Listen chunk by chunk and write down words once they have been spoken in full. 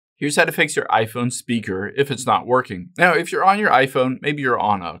Here's how to fix your iPhone speaker if it's not working. Now, if you're on your iPhone, maybe you're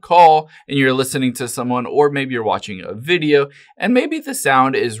on a call and you're listening to someone, or maybe you're watching a video, and maybe the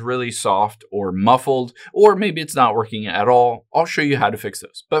sound is really soft or muffled, or maybe it's not working at all. I'll show you how to fix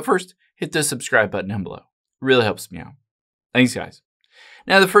those. But first, hit the subscribe button down below. It really helps me out. Thanks, guys.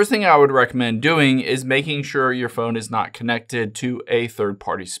 Now, the first thing I would recommend doing is making sure your phone is not connected to a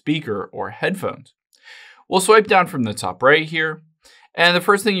third-party speaker or headphones. We'll swipe down from the top right here. And the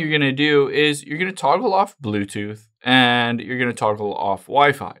first thing you're going to do is you're going to toggle off Bluetooth and you're going to toggle off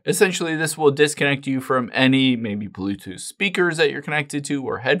Wi-Fi. Essentially, this will disconnect you from any maybe Bluetooth speakers that you're connected to,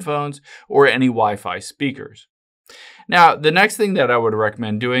 or headphones, or any Wi-Fi speakers. Now, the next thing that I would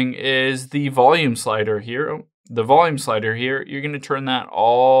recommend doing is the volume slider here. The volume slider here, you're going to turn that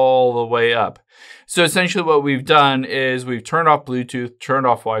all the way up. So essentially what we've done is we've turned off Bluetooth, turned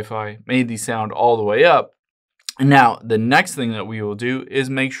off Wi-Fi, made the sound all the way up. Now, the next thing that we will do is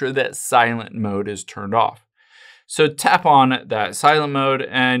make sure that silent mode is turned off. So tap on that silent mode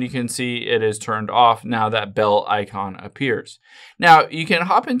and you can see it is turned off. Now that bell icon appears. Now you can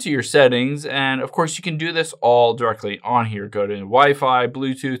hop into your settings, and of course you can do this all directly on here. Go to Wi-Fi,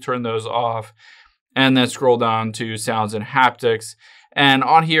 Bluetooth, turn those off, and then scroll down to sounds and haptics. And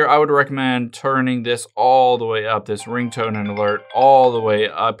on here, I would recommend turning this all the way up, this ringtone and alert all the way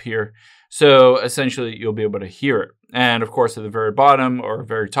up here. So essentially, you'll be able to hear it. And of course, at the very bottom or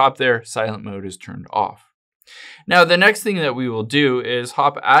very top there, silent mode is turned off. Now, the next thing that we will do is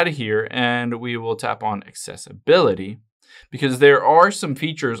hop out of here and we will tap on accessibility, because there are some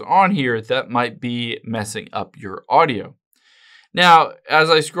features on here that might be messing up your audio. Now, as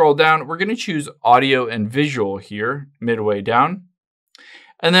I scroll down, we're going to choose audio and visual here, midway down.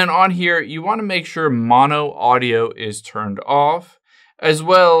 And then on here, you want to make sure mono audio is turned off. As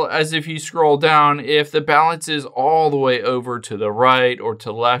well as if you scroll down, if the balance is all the way over to the right or to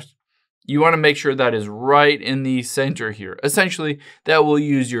the left, you want to make sure that is right in the center here. Essentially, that will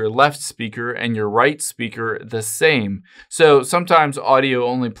use your left speaker and your right speaker the same. So sometimes audio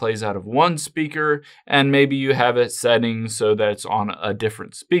only plays out of one speaker, and maybe you have it settings so that it's on a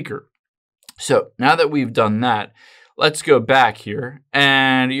different speaker. So now that we've done that, let's go back here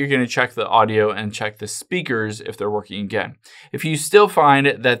and you're going to check the audio and check the speakers if they're working again. If you still find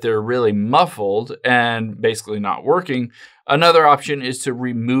that they're really muffled and basically not working, another option is to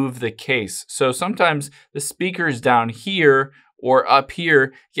remove the case. So sometimes the speakers down here or up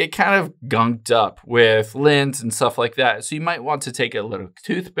here get kind of gunked up with lint and stuff like that. So you might want to take a little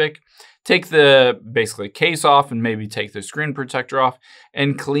toothpick, take the basically case off, and maybe take the screen protector off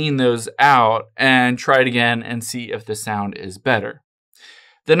and clean those out and try it again and see if the sound is better.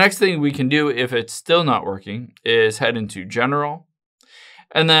 The next thing we can do if it's still not working is head into General,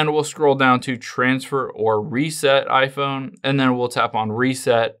 and then we'll scroll down to Transfer or Reset iPhone, and then we'll tap on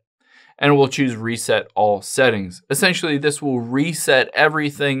Reset, and we'll choose Reset All Settings. Essentially, this will reset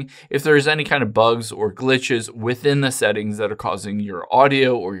everything if there's any kind of bugs or glitches within the settings that are causing your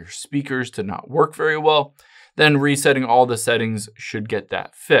audio or your speakers to not work very well. Then resetting all the settings should get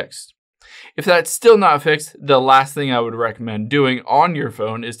that fixed. If that's still not fixed, the last thing I would recommend doing on your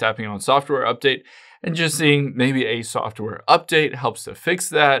phone is tapping on Software Update and just seeing maybe a software update helps to fix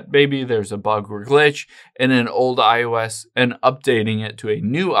that. Maybe there's a bug or glitch in an old iOS, and updating it to a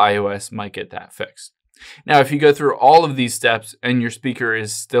new iOS might get that fixed. Now, if you go through all of these steps and your speaker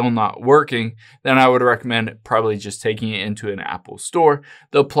is still not working, then I would recommend probably just taking it into an Apple store.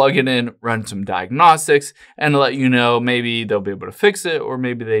 They'll plug it in, run some diagnostics, and let you know maybe they'll be able to fix it, or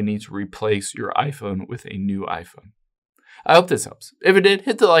maybe they need to replace your iPhone with a new iPhone. I hope this helps. If it did,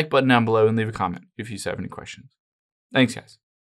 hit the like button down below and leave a comment if you have any questions. Thanks, guys.